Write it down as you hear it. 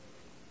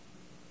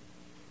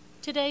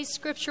Today's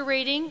scripture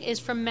reading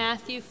is from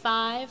Matthew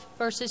 5,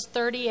 verses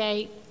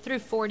 38 through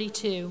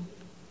 42.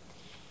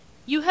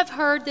 You have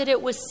heard that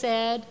it was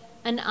said,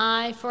 an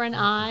eye for an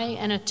eye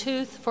and a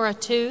tooth for a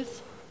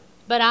tooth.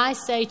 But I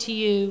say to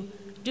you,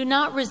 do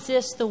not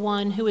resist the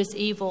one who is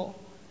evil.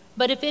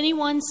 But if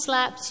anyone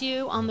slaps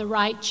you on the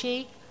right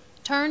cheek,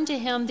 turn to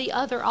him the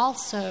other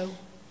also.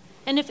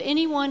 And if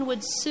anyone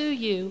would sue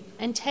you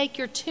and take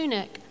your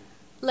tunic,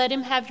 let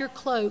him have your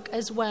cloak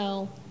as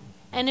well.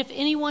 And if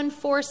anyone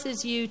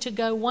forces you to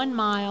go 1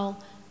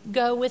 mile,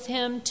 go with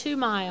him 2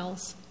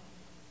 miles.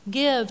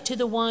 Give to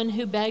the one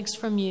who begs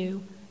from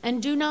you,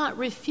 and do not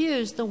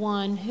refuse the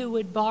one who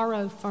would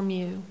borrow from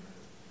you.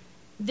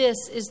 This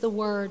is the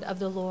word of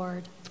the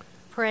Lord.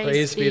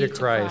 Praise be to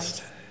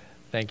Christ.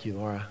 Thank you,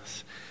 Laura.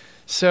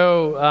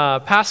 So,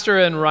 pastor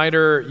and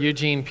writer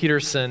Eugene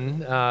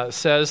Peterson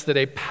says that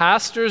a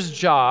pastor's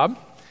job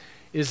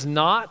is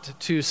not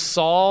to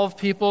solve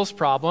people's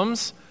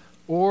problems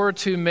or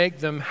to make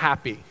them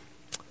happy.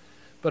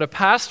 But a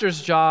pastor's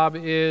job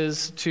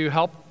is to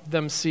help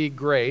them see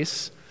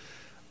grace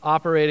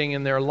operating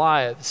in their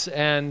lives.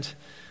 And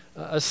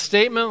a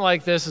statement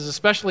like this is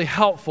especially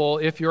helpful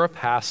if you're a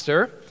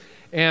pastor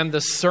and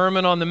the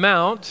Sermon on the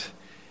Mount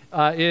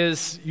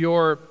is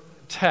your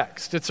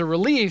text. It's a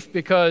relief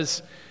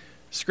because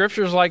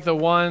scriptures like the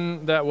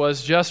one that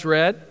was just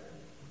read,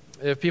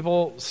 if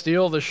people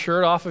steal the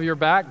shirt off of your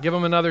back, give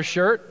them another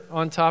shirt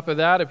on top of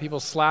that. If people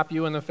slap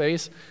you in the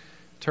face,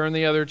 turn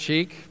the other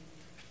cheek.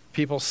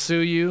 People sue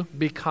you,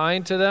 be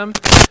kind to them.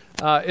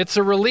 It's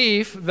a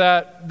relief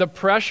that the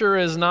pressure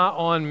is not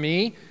on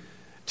me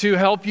to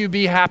help you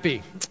be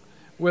happy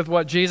with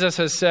what Jesus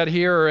has said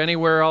here or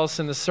anywhere else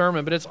in the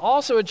sermon. But it's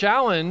also a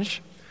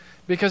challenge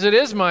because it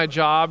is my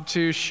job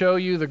to show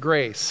you the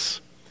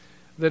grace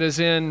that is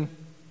in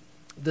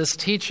this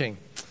teaching.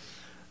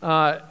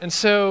 And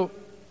so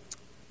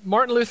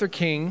Martin Luther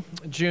King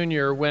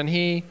Jr., when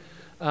he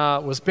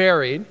was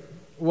buried,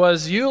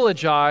 was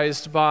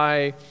eulogized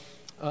by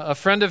a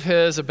friend of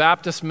his, a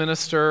Baptist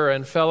minister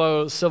and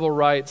fellow civil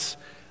rights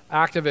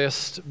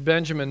activist,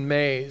 Benjamin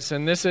Mays.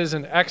 And this is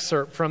an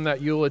excerpt from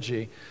that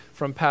eulogy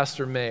from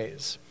Pastor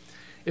Mays.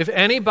 If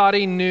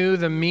anybody knew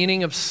the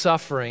meaning of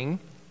suffering,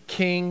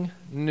 King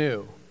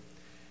knew.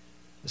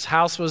 His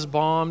house was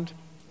bombed,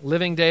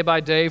 living day by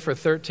day for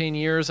 13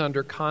 years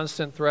under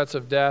constant threats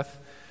of death,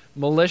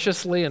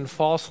 maliciously and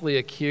falsely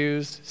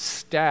accused,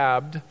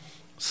 stabbed,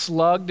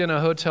 slugged in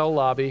a hotel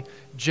lobby,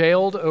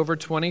 jailed over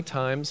 20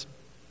 times,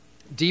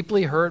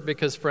 deeply hurt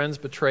because friends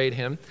betrayed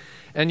him.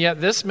 And yet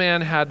this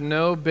man had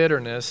no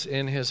bitterness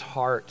in his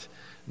heart,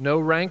 no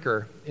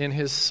rancor in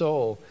his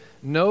soul,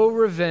 no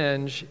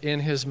revenge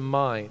in his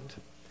mind.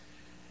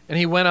 And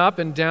he went up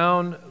and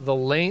down the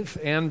length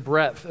and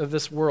breadth of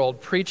this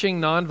world,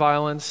 preaching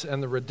nonviolence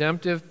and the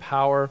redemptive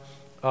power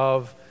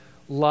of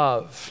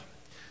love.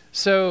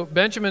 So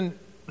Benjamin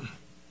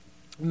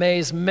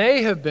Mays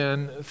may have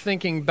been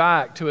thinking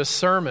back to a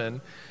sermon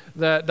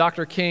that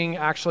Dr. King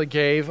actually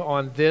gave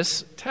on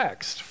this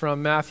text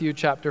from Matthew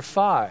chapter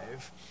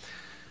 5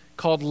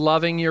 called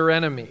Loving Your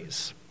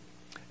Enemies.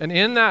 And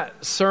in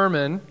that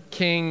sermon,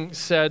 King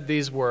said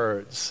these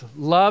words,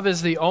 "Love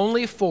is the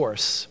only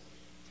force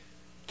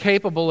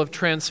capable of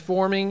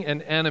transforming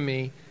an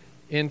enemy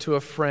into a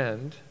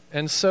friend.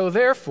 And so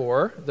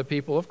therefore, the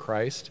people of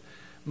Christ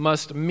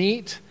must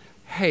meet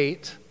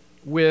hate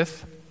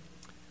with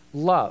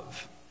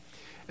love."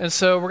 And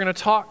so we're going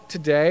to talk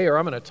today, or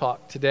I'm going to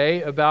talk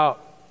today,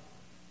 about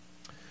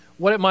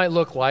what it might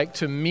look like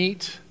to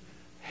meet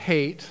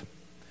hate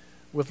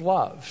with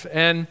love.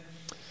 And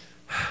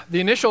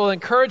the initial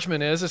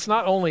encouragement is it's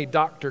not only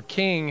Dr.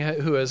 King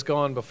who has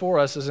gone before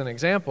us as an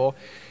example,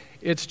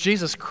 it's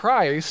Jesus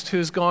Christ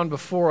who's gone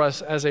before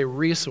us as a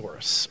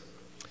resource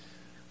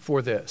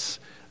for this.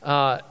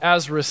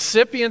 As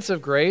recipients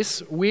of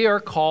grace, we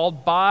are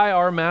called by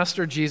our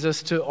Master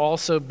Jesus to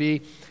also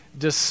be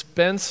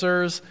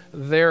dispensers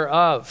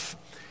thereof.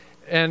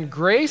 And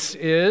grace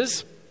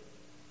is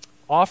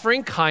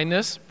offering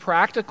kindness,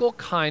 practical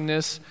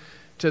kindness,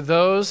 to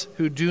those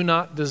who do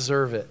not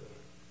deserve it.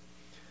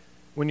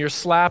 When you're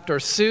slapped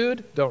or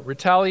sued, don't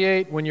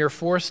retaliate. When you're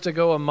forced to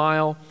go 1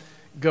 mile,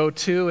 go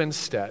 2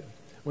 instead.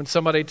 When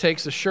somebody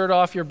takes a shirt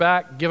off your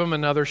back, give them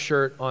another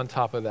shirt on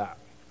top of that.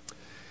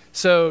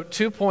 So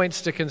 2 points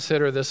to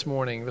consider this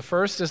morning. The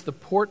first is the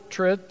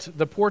portrait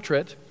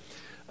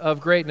of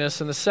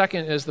greatness, and the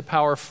second is the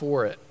power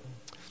for it.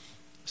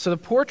 So the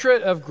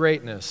portrait of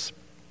greatness.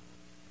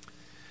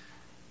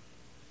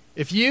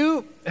 If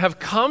you have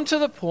come to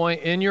the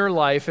point in your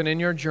life and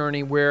in your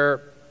journey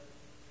where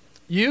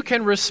you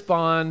can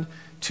respond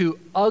to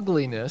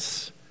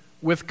ugliness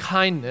with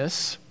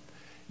kindness,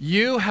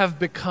 you have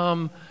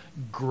become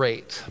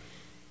great.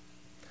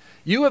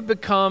 You have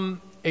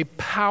become a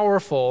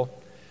powerful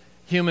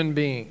human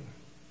being.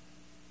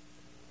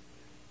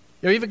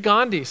 Even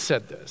Gandhi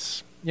said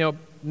this.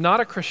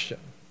 Not a Christian.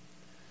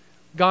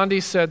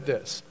 Gandhi said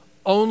this: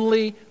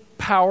 only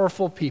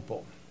powerful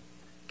people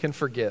can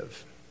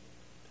forgive.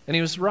 And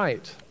he was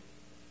right.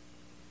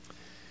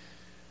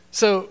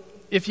 So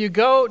if you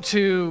go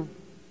to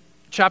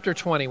chapter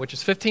 20, which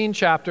is 15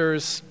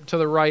 chapters to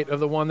the right of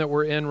the one that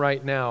we're in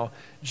right now,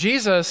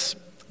 Jesus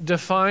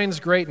defines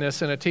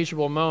greatness in a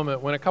teachable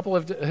moment when a couple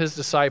of his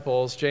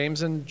disciples,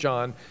 James and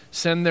John,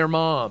 send their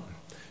mom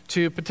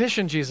to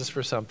petition Jesus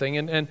for something.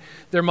 And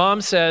their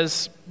mom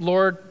says,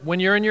 Lord, when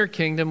you're in your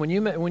kingdom, when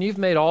you've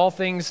made all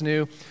things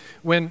new,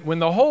 when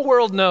the whole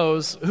world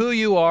knows who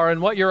you are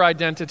and what your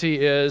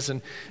identity is,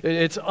 and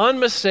it's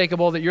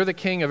unmistakable that you're the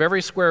king of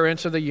every square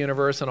inch of the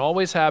universe and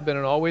always have been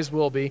and always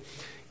will be,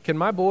 can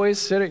my boys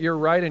sit at your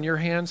right and your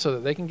hand so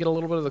that they can get a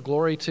little bit of the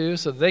glory too,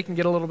 so that they can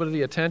get a little bit of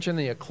the attention,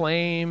 the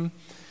acclaim,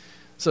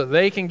 so that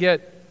they can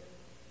get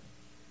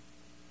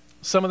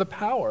some of the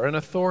power and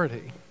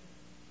authority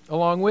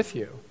along with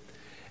you?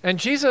 And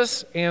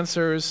Jesus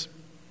answers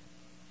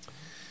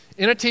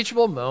in a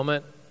teachable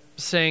moment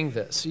saying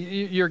this: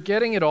 you're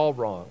getting it all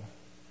wrong.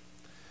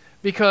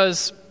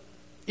 Because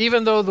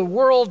even though the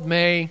world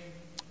may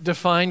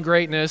define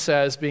greatness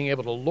as being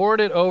able to lord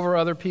it over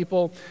other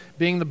people,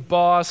 being the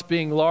boss,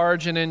 being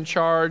large and in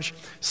charge,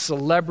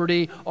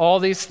 celebrity, all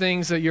these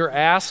things that you're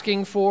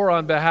asking for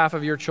on behalf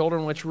of your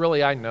children, which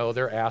really I know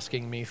they're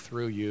asking me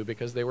through you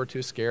because they were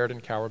too scared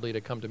and cowardly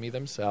to come to me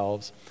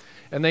themselves.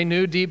 And they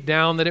knew deep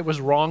down that it was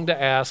wrong to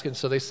ask, and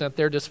so they sent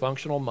their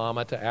dysfunctional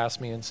mama to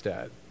ask me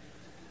instead.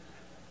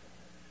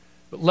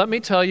 But let me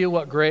tell you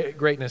what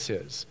greatness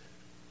is.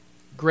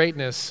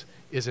 Greatness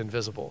is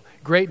invisible.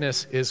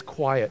 Greatness is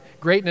quiet.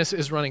 Greatness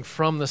is running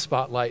from the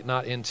spotlight,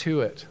 not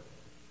into it.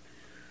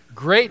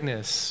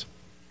 Greatness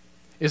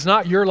is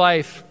not your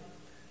life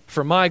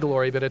for my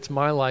glory, but it's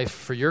my life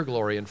for your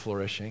glory and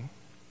flourishing.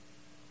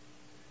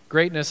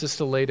 Greatness is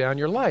to lay down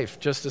your life,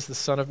 just as the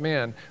Son of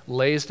Man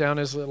lays down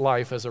his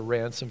life as a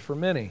ransom for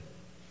many.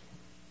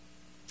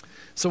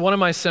 So one of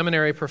my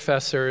seminary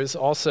professors,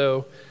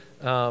 also,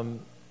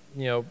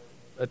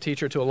 a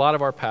teacher to a lot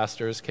of our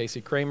pastors,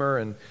 Casey Kramer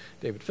and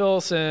David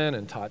Philson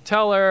and Todd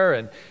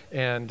Teller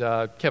and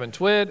Kevin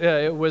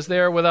Twitt was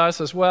there with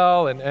us as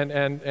well,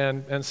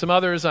 and some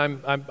others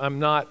I'm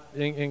not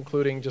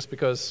including just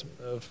because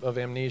of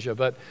amnesia,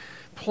 but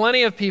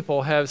plenty of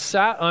people have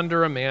sat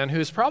under a man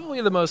who's probably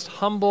the most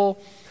humble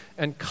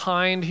and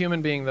kind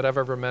human being that I've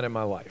ever met in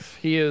my life.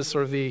 He is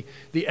sort of the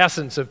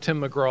essence of Tim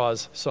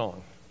McGraw's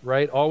song,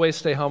 right? Always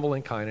stay humble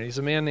and kind. And he's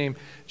a man named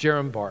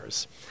Jerram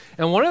Bars.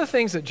 And one of the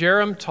things that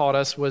Jerram taught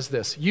us was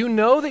this: you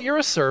know that you're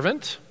a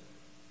servant,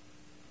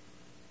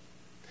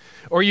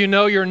 or you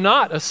know you're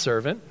not a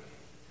servant,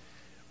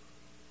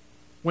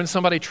 when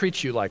somebody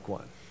treats you like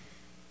one.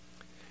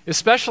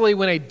 Especially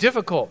when a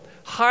difficult,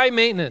 high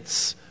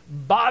maintenance,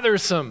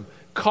 bothersome,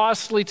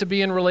 costly to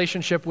be in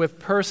relationship with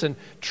person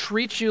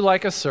treats you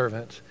like a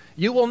servant,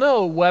 you will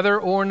know whether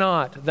or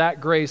not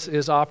that grace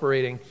is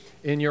operating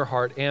in your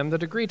heart and the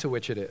degree to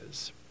which it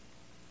is.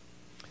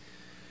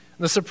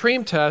 The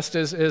supreme test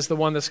is the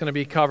one that's going to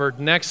be covered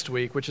next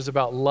week, which is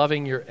about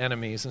loving your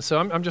enemies. And so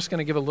I'm just going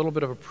to give a little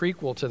bit of a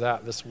prequel to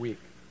that this week.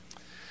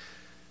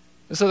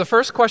 And so the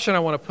first question I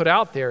want to put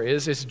out there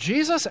is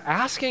Jesus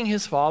asking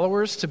his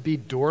followers to be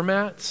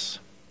doormats?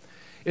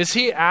 Is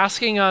he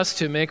asking us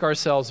to make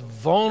ourselves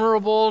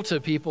vulnerable to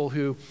people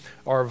who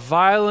are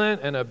violent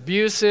and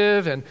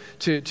abusive, and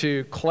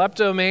to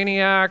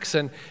kleptomaniacs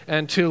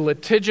and to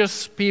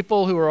litigious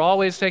people who are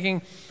always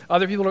taking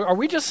other people? Are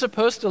we just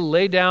supposed to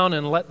lay down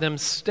and let them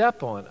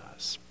step on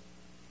us?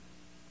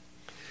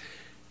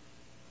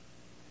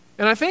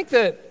 And I think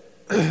that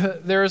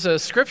there's a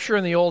scripture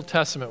in the Old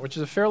Testament, which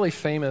is a fairly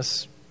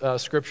famous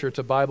scripture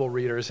to Bible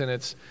readers, and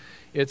it's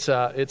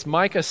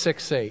Micah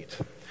 6:8.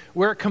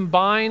 Where it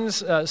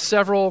combines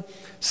several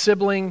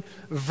sibling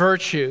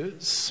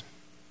virtues,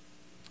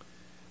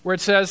 where it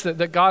says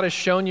that God has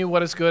shown you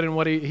what is good and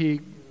what the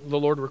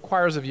Lord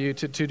requires of you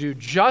to do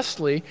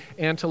justly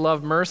and to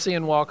love mercy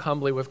and walk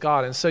humbly with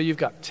God. And so you've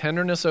got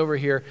tenderness over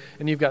here,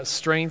 and you've got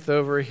strength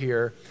over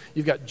here.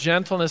 You've got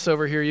gentleness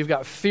over here. You've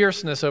got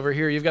fierceness over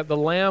here. You've got the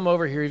lamb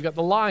over here. You've got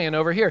the lion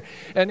over here.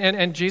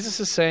 And Jesus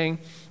is saying,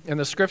 and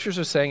the scriptures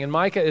are saying, and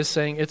Micah is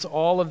saying, it's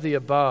all of the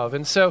above.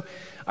 And so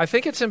I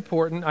think it's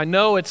important, I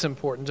know it's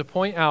important to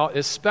point out,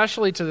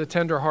 especially to the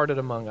tenderhearted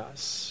among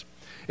us,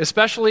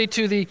 especially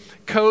to the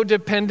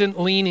codependent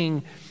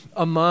leaning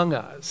among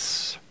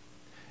us.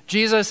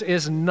 Jesus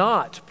is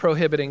not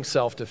prohibiting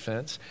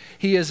self-defense.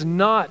 He is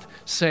not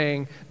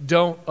saying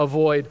don't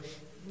avoid,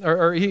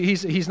 or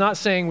he's not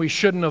saying we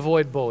shouldn't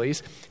avoid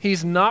bullies.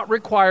 He's not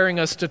requiring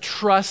us to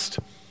trust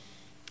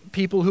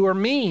people who are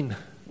mean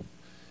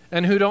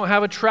and who don't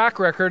have a track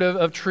record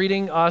of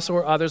treating us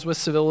or others with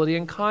civility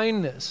and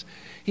kindness.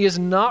 He is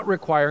not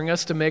requiring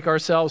us to make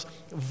ourselves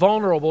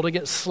vulnerable to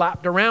get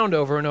slapped around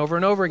over and over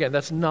and over again.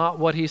 That's not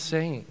what he's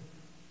saying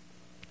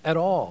at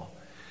all.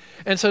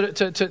 And so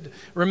to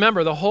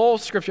remember, the whole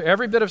Scripture,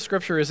 every bit of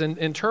Scripture is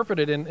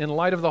interpreted in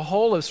light of the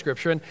whole of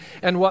Scripture.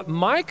 And what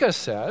Micah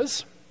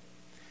says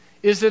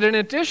is that in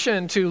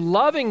addition to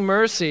loving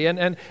mercy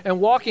and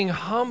walking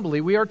humbly,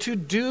 we are to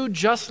do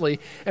justly.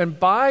 And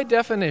by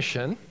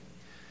definition,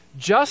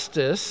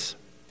 justice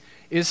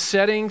is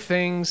setting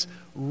things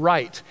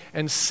right.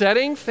 And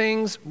setting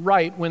things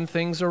right when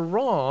things are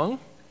wrong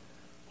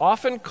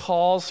often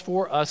calls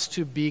for us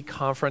to be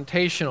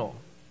confrontational.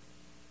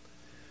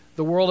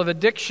 The world of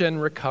addiction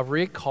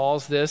recovery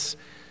calls this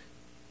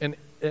an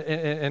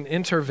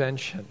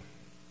intervention.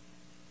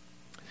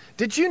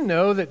 Did you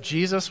know that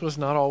Jesus was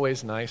not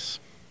always nice?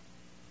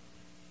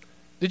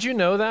 Did you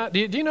know that? Do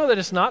you know that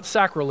it's not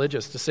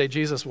sacrilegious to say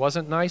Jesus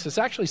wasn't nice? It's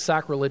actually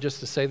sacrilegious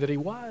to say that he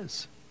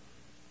was.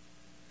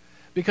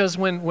 Because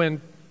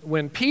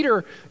when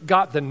Peter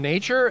got the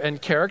nature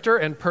and character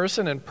and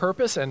person and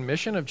purpose and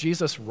mission of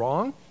Jesus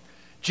wrong,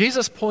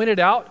 Jesus pointed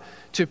out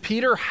to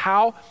Peter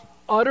how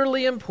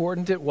utterly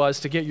important it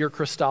was to get your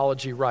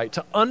Christology right,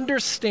 to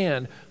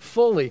understand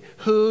fully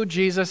who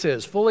Jesus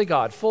is, fully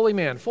God, fully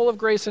man, full of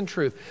grace and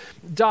truth,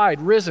 died,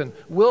 risen,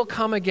 will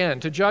come again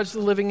to judge the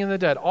living and the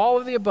dead, all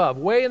of the above,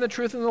 way in the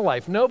truth and the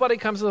life. Nobody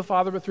comes to the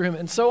Father but through him,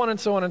 and so on and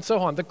so on and so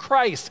on. The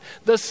Christ,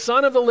 the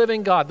Son of the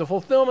living God, the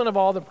fulfillment of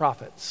all the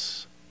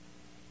prophets.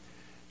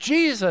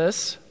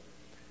 Jesus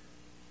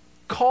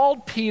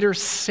called Peter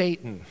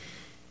Satan.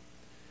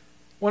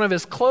 One of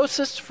his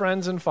closest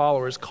friends and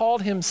followers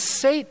called him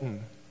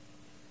Satan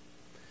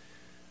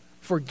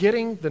for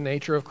getting the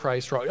nature of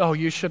Christ wrong. Oh,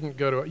 you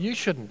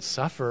shouldn't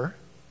suffer.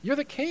 You're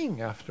the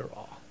king, after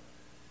all.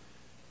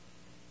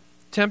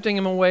 Tempting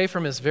him away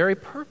from his very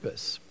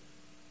purpose.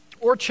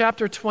 Or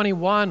chapter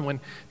 21, when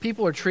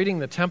people are treating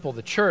the temple,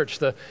 the church,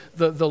 the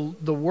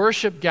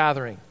worship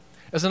gathering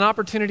as an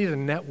opportunity to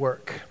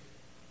network,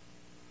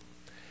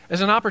 as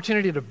an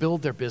opportunity to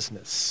build their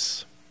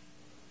business,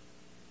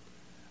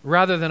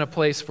 rather than a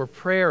place for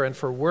prayer and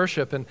for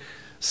worship and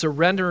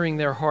surrendering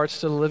their hearts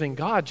to the living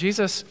God.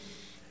 Jesus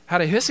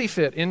had a hissy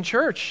fit in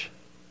church,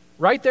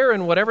 right there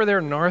in whatever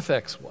their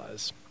narthex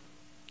was.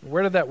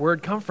 Where did that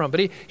word come from?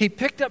 But he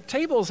picked up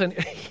tables and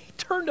he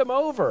turned them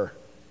over.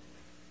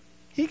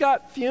 He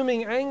got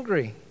fuming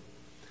angry.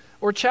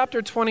 Or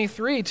chapter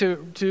 23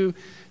 to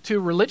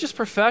religious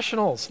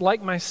professionals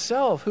like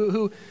myself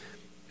who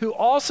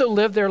also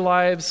lived their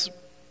lives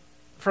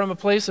from a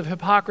place of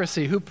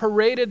hypocrisy, who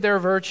paraded their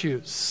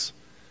virtues,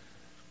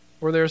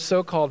 or their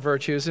so-called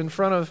virtues, in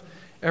front of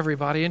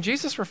everybody. And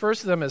Jesus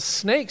refers to them as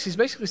snakes. He's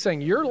basically saying,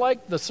 you're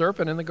like the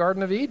serpent in the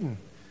Garden of Eden.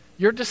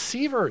 You're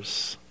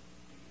deceivers.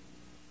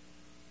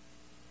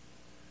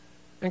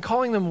 And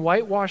calling them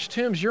whitewashed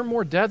tombs, you're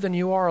more dead than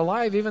you are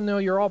alive, even though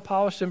you're all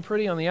polished and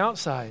pretty on the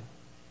outside.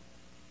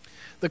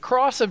 The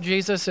cross of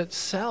Jesus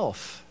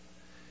itself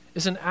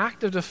is an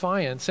act of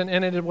defiance,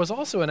 and it was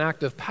also an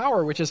act of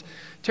power, which is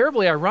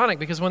terribly ironic,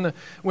 because when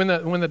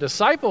the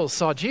disciples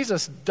saw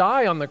Jesus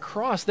die on the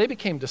cross, they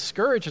became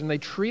discouraged and they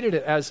treated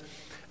it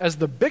as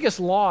the biggest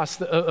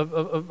loss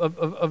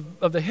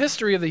of the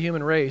history of the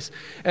human race,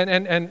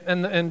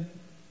 and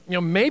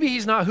maybe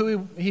he's not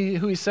who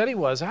he said he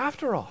was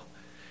after all,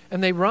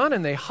 and they run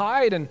and they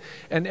hide and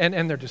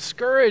they're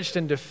discouraged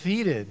and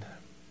defeated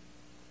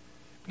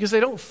because they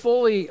don't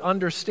fully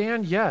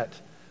understand yet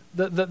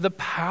the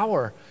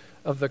power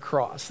of the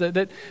cross,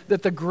 that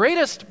the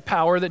greatest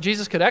power that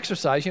Jesus could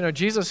exercise,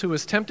 Jesus who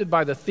was tempted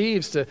by the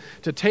thieves to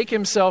take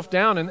himself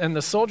down and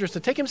the soldiers to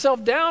take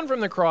himself down from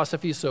the cross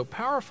if he's so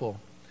powerful.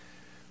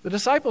 The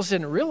disciples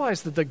didn't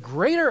realize that the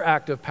greater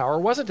act of power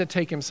wasn't to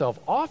take himself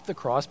off the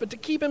cross, but to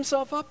keep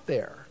himself up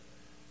there.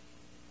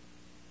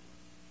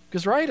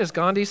 Because right, as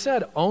Gandhi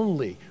said,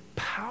 only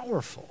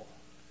powerful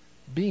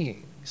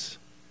beings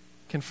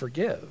can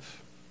forgive.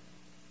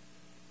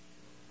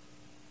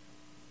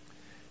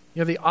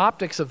 The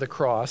optics of the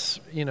cross,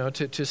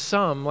 to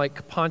some,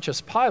 like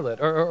Pontius Pilate,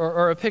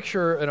 are a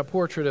picture and a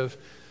portrait of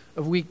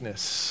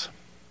weakness.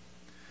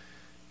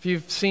 If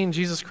you've seen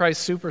Jesus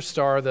Christ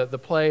Superstar, the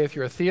play, if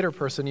you're a theater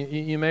person,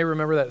 you may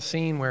remember that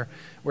scene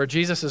where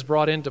Jesus is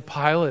brought into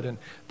Pilate, and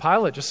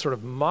Pilate just sort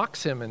of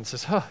mocks him and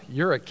says,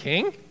 you're a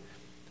king?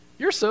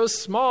 You're so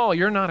small,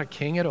 you're not a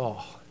king at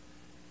all.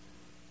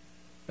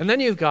 And then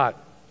you've got,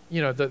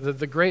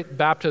 the great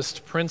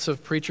Baptist prince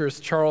of preachers,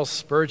 Charles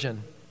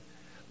Spurgeon,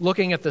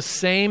 looking at the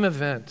same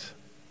event,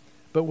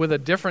 but with a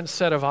different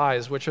set of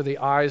eyes, which are the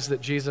eyes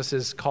that Jesus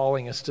is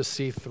calling us to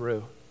see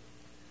through.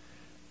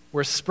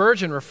 Where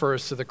Spurgeon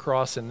refers to the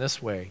cross in this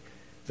way: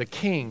 the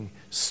king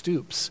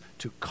stoops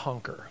to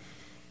conquer.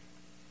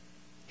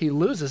 He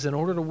loses in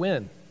order to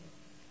win.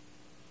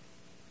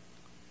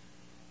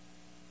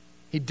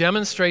 He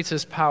demonstrates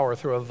his power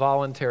through a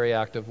voluntary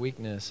act of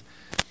weakness.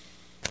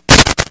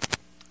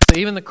 So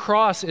even the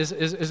cross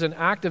is an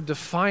act of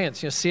defiance.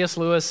 C.S.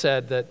 Lewis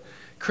said that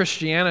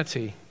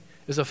Christianity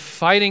is a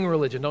fighting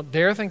religion. Don't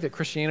dare think that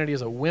Christianity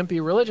is a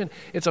wimpy religion.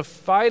 It's a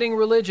fighting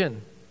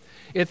religion.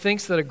 It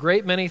thinks that a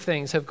great many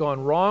things have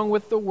gone wrong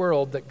with the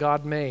world that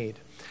God made,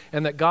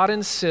 and that God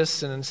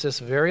insists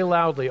very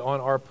loudly on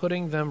our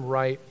putting them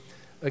right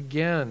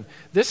again.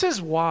 This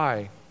is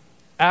why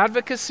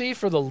advocacy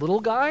for the little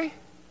guy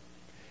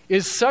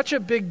is such a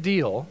big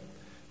deal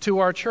to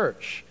our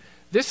church.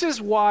 This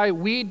is why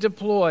we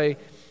deploy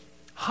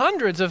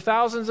hundreds of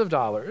thousands of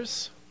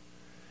dollars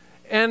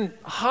and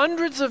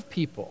hundreds of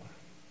people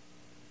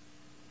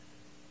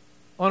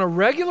on a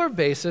regular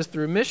basis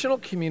through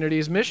missional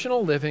communities,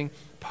 missional living,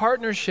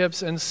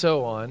 partnerships, and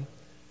so on,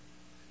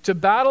 to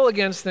battle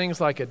against things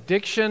like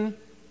addiction,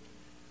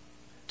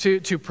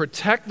 to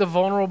protect the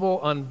vulnerable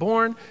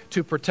unborn,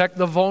 to protect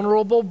the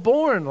vulnerable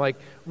born, like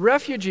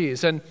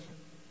refugees and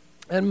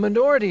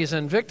minorities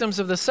and victims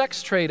of the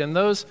sex trade and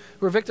those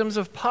who are victims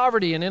of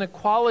poverty and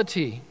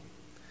inequality,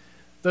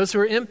 those who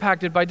are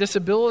impacted by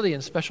disability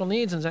and special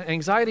needs and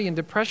anxiety and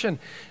depression,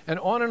 and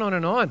on and on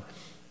and on.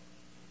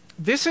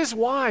 This is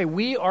why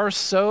we are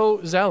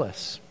so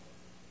zealous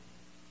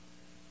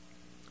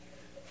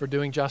for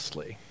doing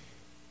justly,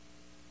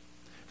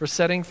 for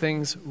setting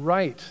things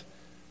right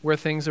where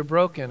things are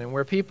broken and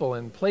where people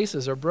and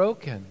places are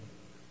broken.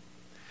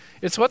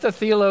 It's what the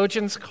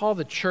theologians call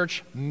the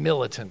church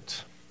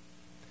militant.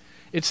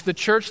 It's the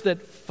church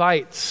that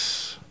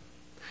fights.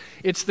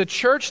 It's the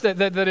church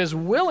that is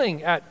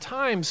willing at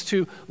times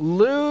to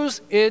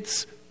lose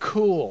its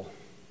cool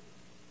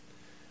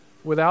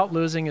without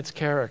losing its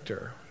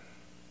character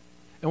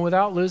and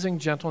without losing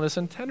gentleness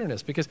and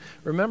tenderness. Because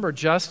remember,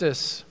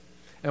 justice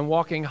and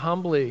walking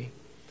humbly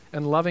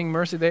and loving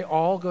mercy, they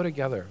all go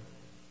together.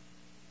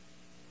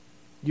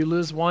 You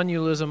lose one,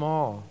 you lose them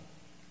all.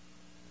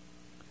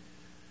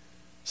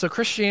 So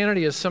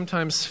Christianity is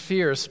sometimes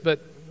fierce,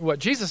 but what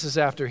Jesus is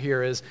after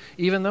here is,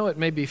 even though it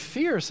may be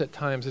fierce at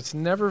times, it's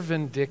never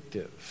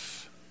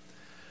vindictive.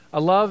 I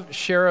love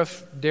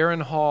Sheriff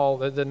Darren Hall,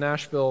 the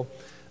Nashville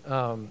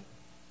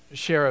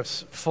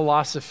sheriff's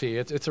philosophy.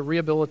 It's a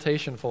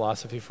rehabilitation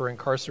philosophy for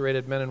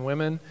incarcerated men and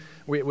women.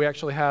 We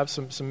actually have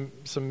some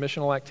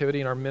missional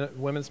activity in our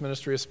women's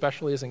ministry,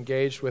 especially is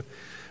engaged with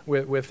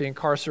the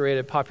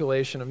incarcerated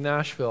population of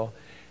Nashville.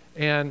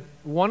 And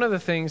one of the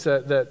things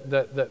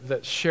that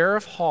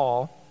Sheriff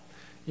Hall,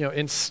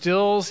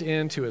 instills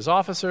into his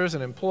officers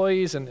and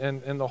employees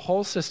and the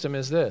whole system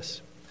is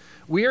this: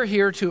 we are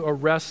here to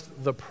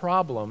arrest the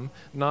problem,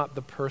 not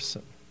the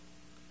person.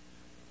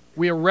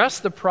 We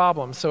arrest the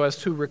problem so as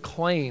to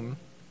reclaim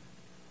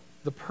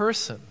the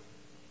person.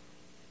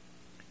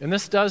 And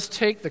this does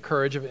take the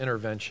courage of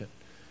intervention,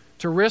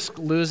 to risk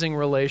losing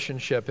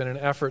relationship in an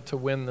effort to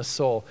win the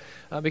soul.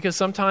 Because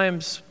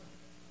sometimes,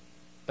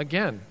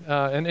 again,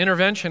 an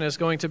intervention is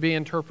going to be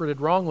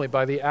interpreted wrongly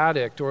by the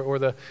addict or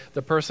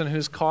the person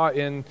who's caught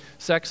in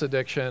sex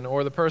addiction,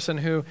 or the person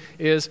who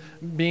is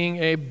being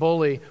a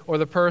bully, or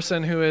the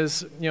person who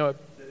is,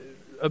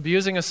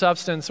 abusing a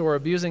substance or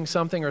abusing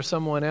something or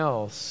someone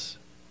else.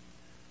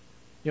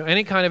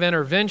 Any kind of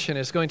intervention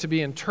is going to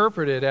be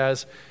interpreted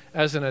as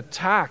an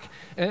attack.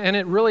 And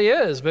it really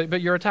is,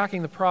 but you're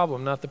attacking the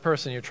problem, not the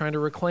person. You're trying to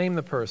reclaim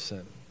the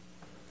person.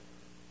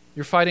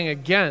 You're fighting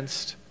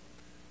against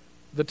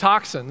the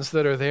toxins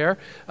that are there,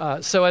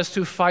 so as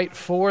to fight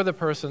for the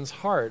person's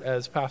heart,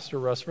 as Pastor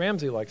Russ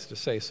Ramsey likes to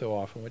say so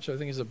often, which I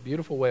think is a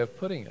beautiful way of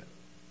putting it.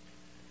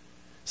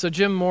 So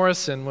Jim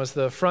Morrison was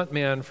the front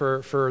man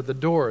for The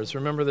Doors.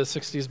 Remember the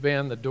 60s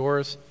band, The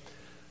Doors?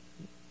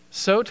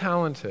 So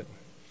talented.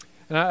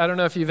 And I don't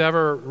know if you've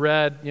ever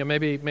read,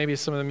 maybe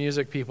some of the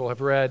music people have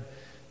read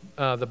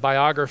the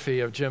biography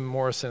of Jim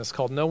Morrison. It's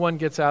called No One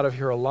Gets Out of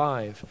Here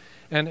Alive.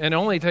 And it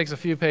only takes a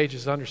few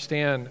pages to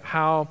understand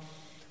how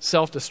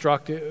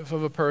self-destructive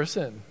of a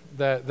person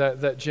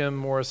that Jim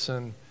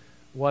Morrison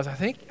was. I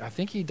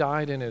think he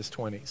died in his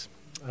 20s.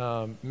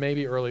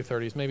 Maybe early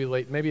 30s, maybe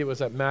late. Maybe it was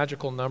that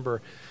magical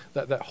number,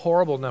 that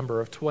horrible number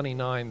of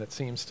 29 that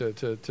seems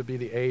to be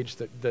the age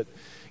that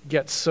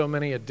gets so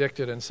many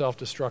addicted and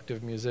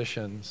self-destructive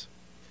musicians.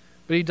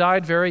 But he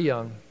died very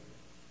young.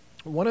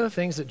 One of the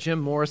things that Jim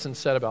Morrison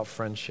said about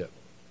friendship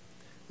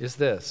is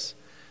this: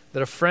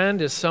 that a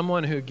friend is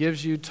someone who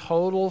gives you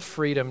total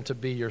freedom to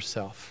be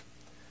yourself.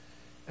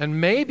 And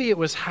maybe it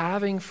was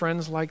having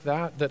friends like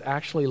that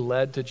actually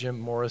led to Jim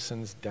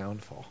Morrison's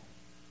downfall.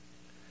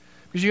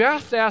 Because you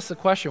have to ask the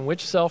question,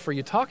 which self are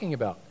you talking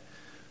about?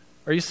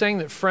 Are you saying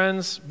that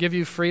friends give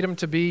you freedom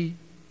to be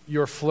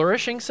your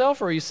flourishing self,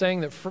 or are you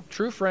saying that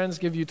true friends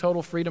give you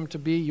total freedom to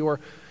be your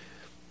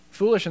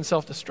foolish and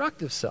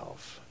self-destructive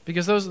self?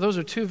 Because those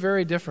are two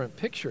very different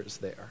pictures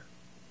there.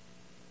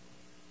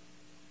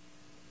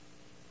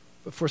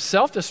 But for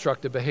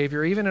self-destructive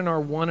behavior, even in our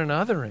one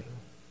anothering,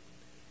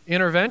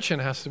 intervention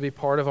has to be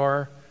part of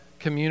our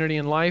community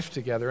and life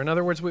together. In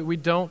other words, we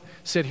don't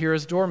sit here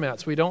as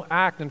doormats. We don't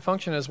act and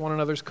function as one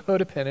another's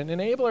codependent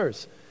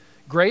enablers.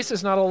 Grace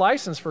is not a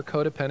license for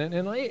codependent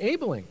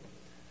enabling.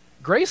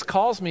 Grace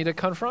calls me to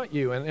confront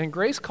you, and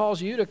grace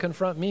calls you to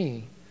confront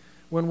me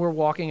when we're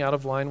walking out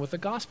of line with the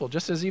gospel,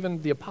 just as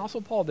even the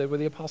Apostle Paul did with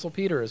the Apostle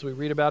Peter, as we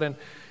read about in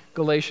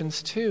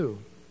Galatians 2.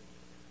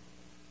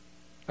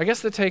 I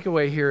guess the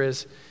takeaway here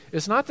is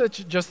it's not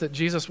just that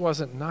Jesus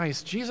wasn't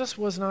nice. Jesus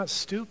was not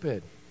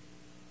stupid.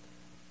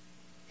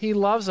 He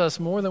loves us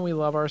more than we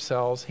love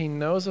ourselves. He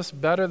knows us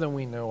better than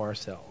we know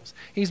ourselves.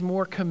 He's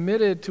more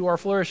committed to our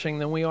flourishing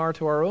than we are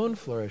to our own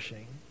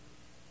flourishing.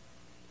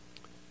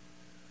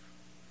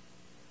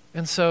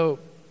 And so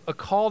a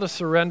call to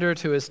surrender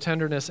to his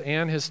tenderness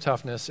and his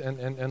toughness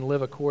and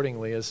live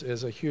accordingly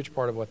is a huge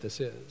part of what this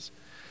is.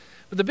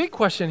 But the big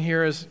question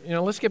here is,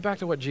 let's get back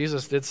to what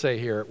Jesus did say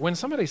here. When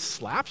somebody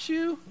slaps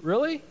you,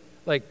 really?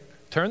 Like,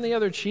 turn the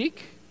other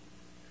cheek?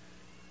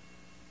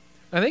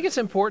 I think it's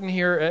important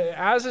here,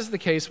 as is the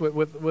case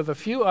with a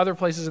few other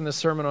places in the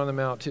Sermon on the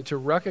Mount, to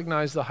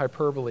recognize the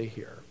hyperbole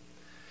here.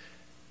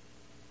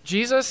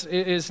 Jesus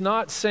is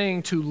not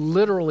saying to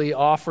literally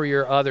offer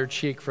your other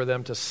cheek for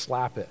them to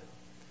slap it.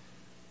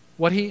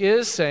 What he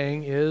is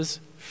saying is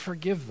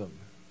forgive them.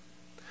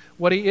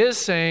 What he is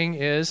saying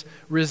is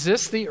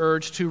resist the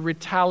urge to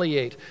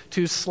retaliate,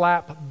 to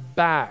slap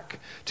back,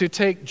 to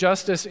take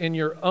justice in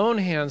your own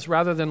hands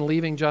rather than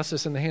leaving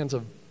justice in the hands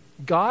of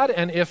God,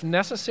 and if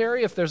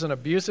necessary, if there's an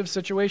abusive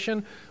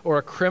situation or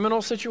a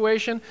criminal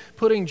situation,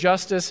 putting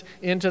justice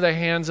into the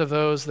hands of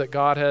those that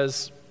God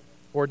has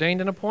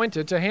ordained and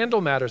appointed to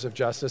handle matters of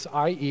justice,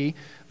 i.e.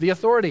 the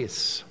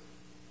authorities.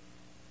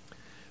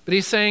 But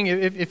he's saying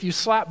if you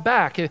slap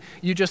back,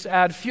 you just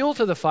add fuel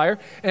to the fire,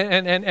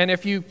 and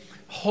if you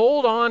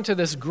hold on to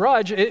this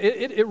grudge,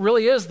 it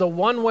really is the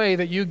one way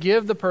that you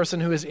give the person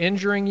who is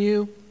injuring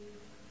you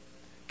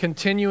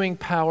continuing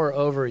power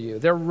over you.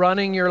 They're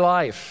running your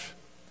life.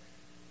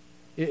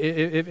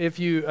 If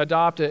you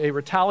adopt a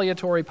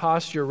retaliatory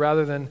posture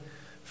rather than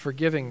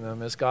forgiving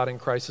them as God in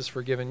Christ has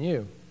forgiven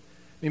you.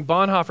 I mean,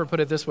 Bonhoeffer put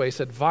it this way. He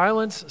said,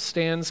 violence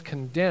stands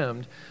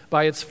condemned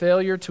by its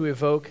failure to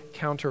evoke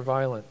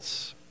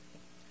counter-violence.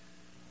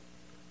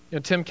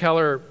 Tim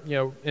Keller,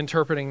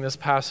 interpreting this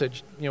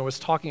passage, was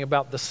talking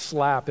about the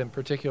slap in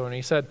particular, and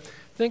he said,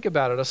 think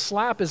about it. A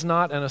slap is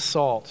not an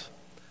assault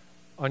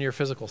on your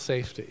physical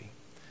safety.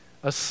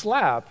 A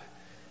slap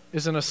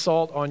is an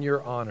assault on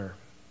your honor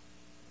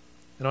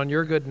and on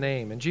your good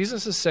name. And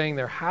Jesus is saying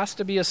there has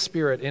to be a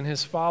spirit in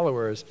his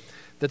followers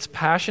that's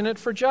passionate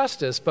for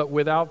justice, but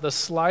without the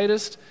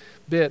slightest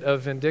bit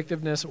of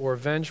vindictiveness or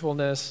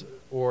vengefulness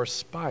or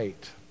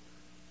spite.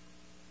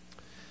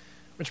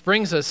 Which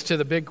brings us to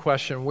the big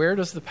question, where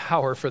does the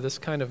power for this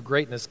kind of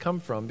greatness come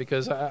from?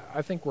 Because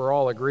I think we're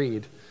all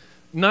agreed.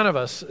 None of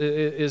us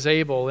is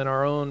able in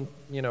our own,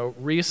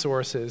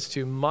 resources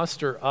to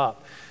muster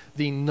up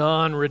the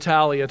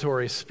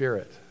non-retaliatory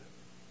spirit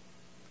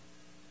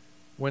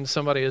when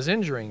somebody is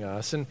injuring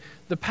us. And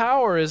the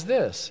power is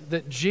this,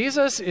 that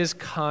Jesus is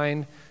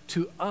kind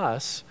to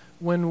us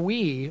when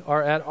we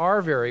are at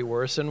our very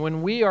worst and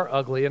when we are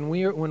ugly and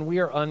when we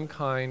are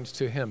unkind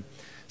to him.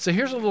 So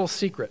here's a little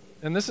secret,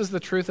 and this is the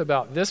truth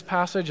about this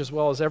passage as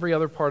well as every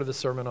other part of the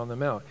Sermon on the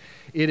Mount.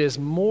 It is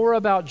more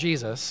about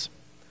Jesus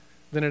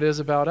than it is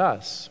about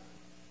us.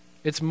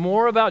 It's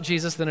more about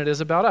Jesus than it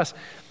is about us.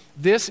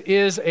 This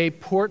is a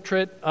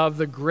portrait of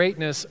the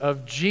greatness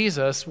of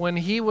Jesus when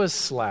he was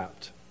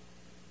slapped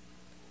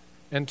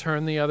and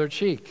turned the other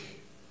cheek.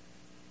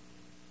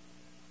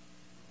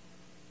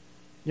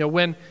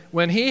 When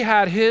he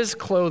had his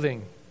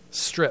clothing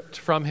stripped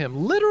from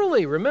him,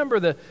 literally, remember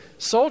the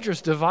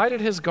soldiers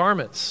divided his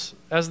garments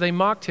as they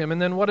mocked him,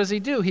 and then what does he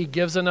do? He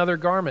gives another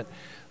garment,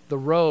 the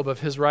robe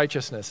of his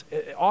righteousness,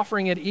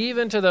 offering it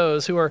even to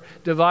those who are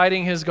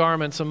dividing his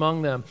garments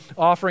among them,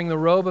 offering the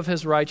robe of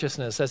his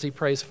righteousness as he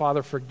prays,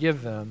 Father,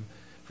 forgive them,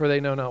 for they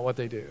know not what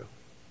they do.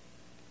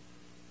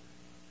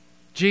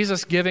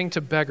 Jesus giving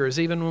to beggars,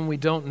 even when we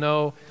don't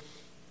know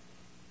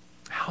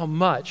how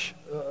much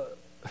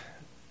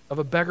of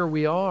a beggar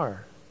we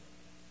are.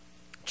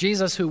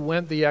 Jesus who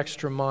went the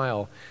extra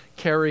mile,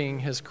 carrying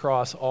his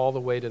cross all the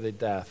way to the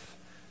death.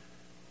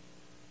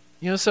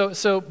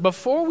 So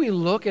before we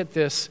look at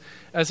this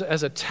as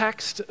a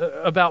text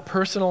about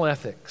personal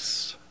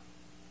ethics,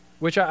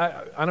 which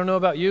I don't know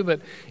about you,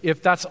 but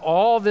if that's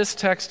all this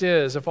text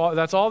is,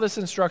 that's all this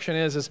instruction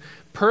is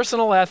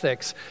personal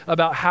ethics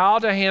about how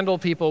to handle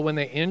people when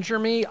they injure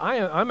me,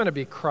 I'm going to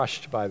be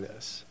crushed by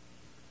this.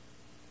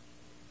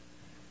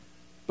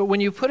 But when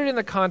you put it in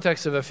the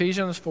context of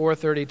Ephesians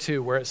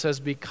 4:32, where it says,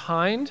 be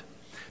kind,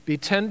 be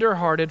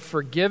tender-hearted,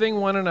 forgiving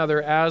one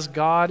another as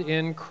God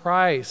in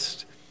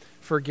Christ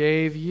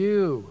forgave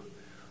you.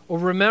 Or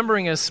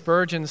remembering, as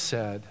Spurgeon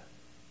said,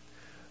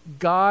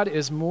 God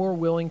is more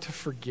willing to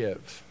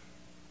forgive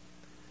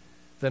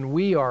than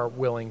we are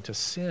willing to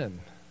sin.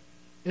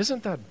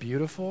 Isn't that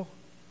beautiful?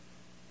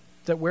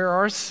 That where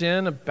our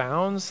sin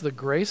abounds, the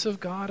grace of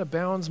God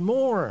abounds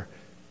more.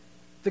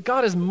 That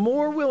God is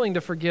more willing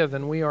to forgive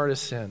than we are to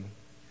sin.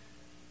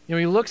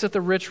 He looks at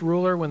the rich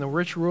ruler when the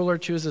rich ruler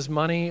chooses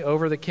money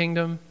over the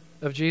kingdom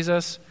of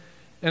Jesus,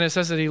 and it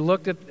says that he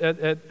looked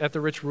at the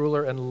rich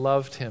ruler and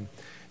loved him.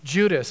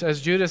 Judas,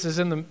 as Judas is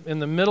in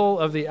the middle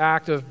of the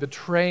act of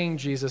betraying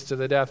Jesus to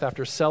the death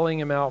after selling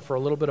him out for a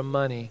little bit of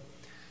money,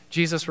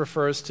 Jesus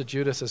refers to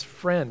Judas as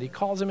friend. He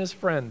calls him his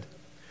friend.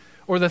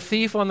 Or the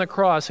thief on the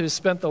cross who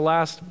spent the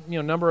last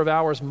number of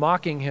hours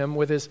mocking him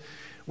with his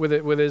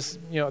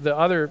the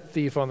other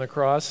thief on the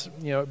cross,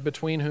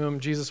 between whom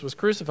Jesus was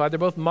crucified. They're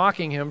both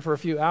mocking him for a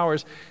few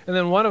hours, and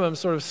then one of them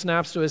sort of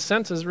snaps to his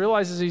senses,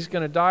 realizes he's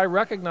going to die,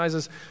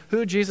 recognizes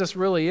who Jesus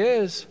really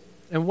is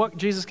and what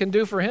Jesus can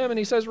do for him, and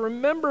he says,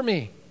 remember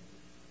me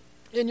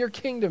in your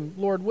kingdom,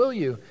 Lord, will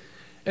you?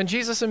 And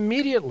Jesus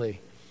immediately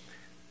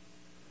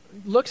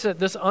looks at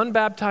this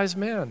unbaptized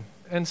man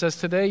and says,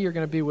 today you're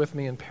going to be with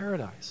me in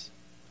paradise.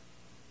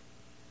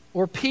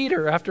 Or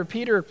Peter, after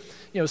Peter,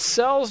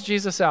 sells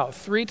Jesus out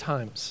 3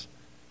 times.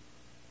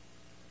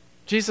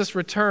 Jesus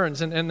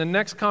returns, and the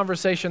next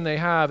conversation they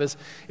have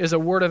is a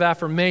word of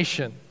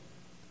affirmation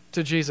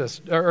to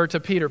Jesus, or to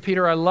Peter.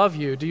 Peter, I love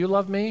you. Do you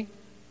love me?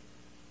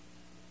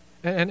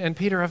 And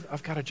Peter,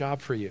 I've got a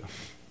job for you.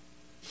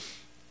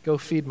 Go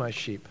feed my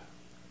sheep.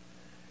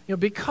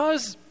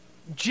 Because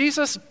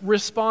Jesus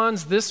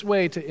responds this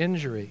way to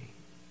injury,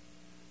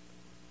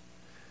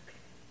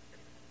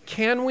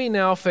 can we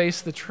now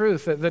face the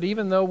truth that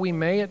even though we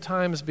may at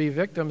times be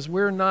victims,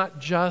 we're not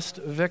just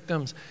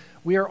victims.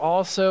 We are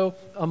also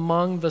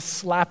among the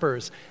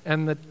slappers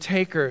and the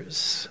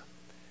takers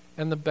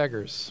and the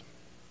beggars.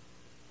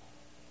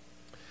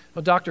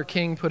 Well, Dr.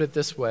 King put it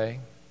this way: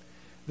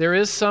 there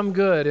is some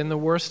good in the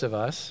worst of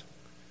us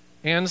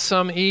and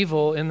some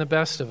evil in the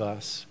best of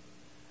us.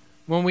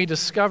 When we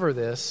discover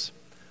this,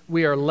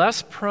 we are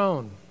less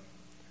prone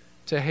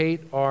to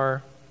hate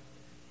our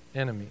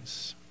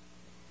enemies.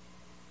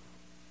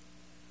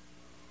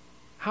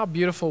 How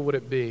beautiful would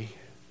it be?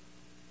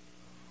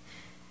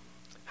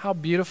 How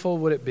beautiful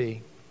would it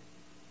be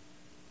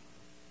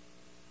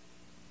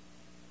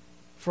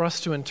for us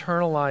to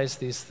internalize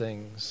these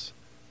things,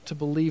 to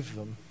believe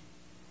them?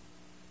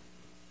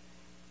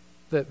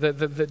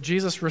 That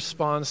Jesus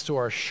responds to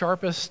our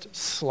sharpest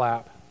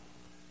slap,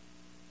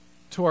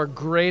 to our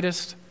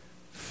greatest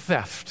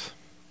theft,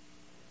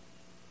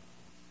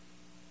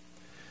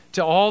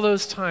 to all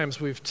those times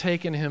we've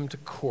taken him to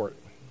court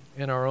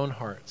in our own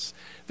hearts,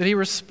 that he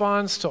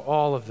responds to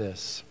all of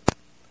this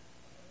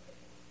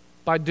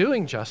by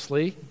doing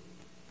justly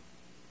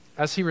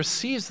as he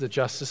receives the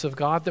justice of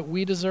God that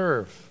we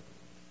deserve,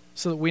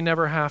 so that we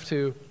never have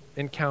to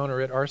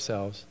encounter it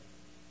ourselves.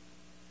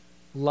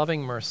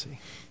 Loving mercy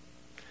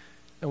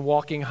and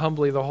walking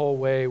humbly the whole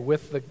way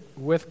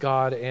with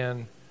God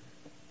and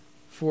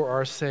for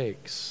our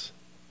sakes.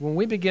 When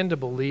we begin to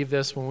believe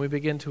this, when we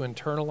begin to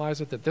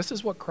internalize it, that this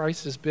is what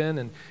Christ has been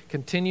and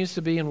continues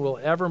to be and will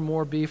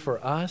evermore be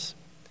for us,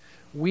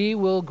 we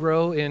will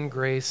grow in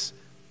grace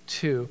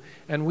too.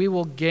 And we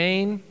will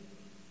gain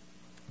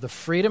the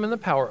freedom and the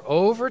power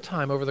over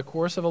time, over the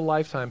course of a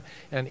lifetime,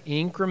 and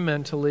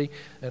incrementally,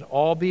 and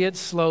albeit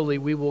slowly,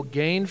 we will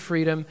gain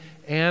freedom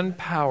and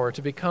power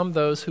to become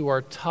those who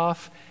are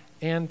tough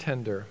and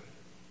tender,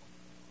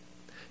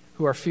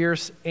 who are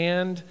fierce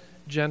and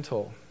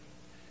gentle,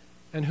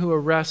 and who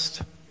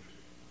arrest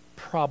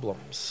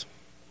problems,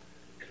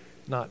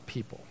 not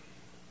people.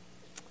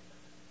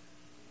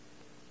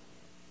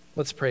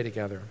 Let's pray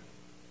together.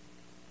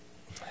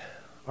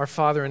 Our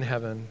Father in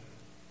heaven,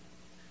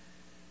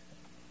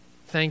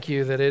 thank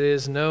you that it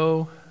is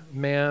no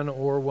man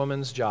or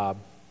woman's job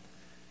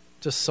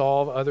to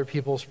solve other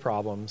people's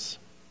problems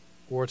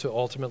or to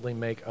ultimately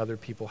make other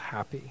people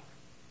happy.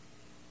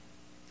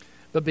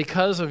 But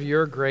because of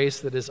your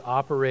grace that is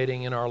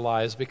operating in our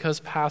lives, because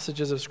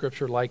passages of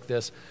Scripture like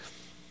this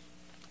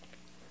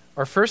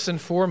are first and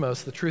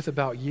foremost the truth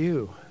about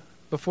you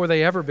before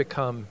they ever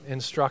become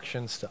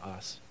instructions to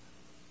us.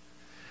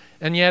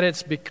 And yet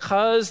it's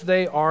because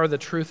they are the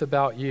truth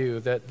about you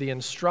that the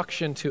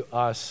instruction to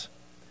us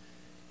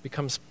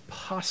becomes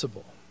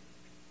possible.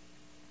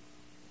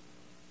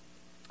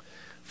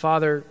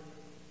 Father,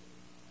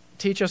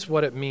 teach us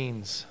what it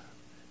means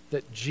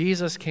that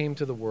Jesus came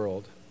to the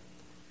world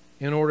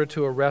in order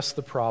to arrest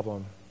the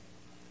problem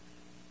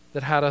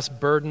that had us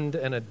burdened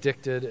and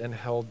addicted and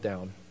held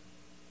down.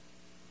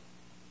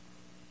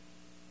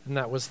 And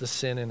that was the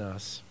sin in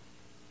us.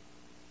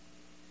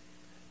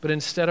 But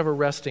instead of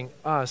arresting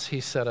us,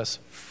 he set us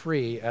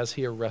free as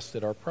he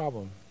arrested our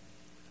problem.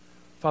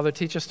 Father,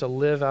 teach us to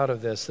live out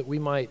of this, that we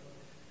might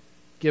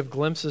give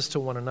glimpses to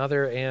one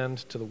another and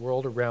to the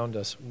world around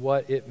us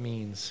what it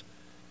means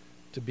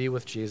to be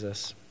with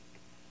Jesus,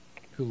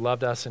 who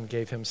loved us and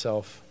gave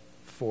himself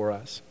for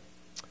us.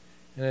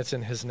 And it's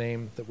in his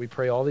name that we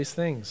pray all these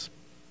things.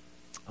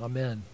 Amen.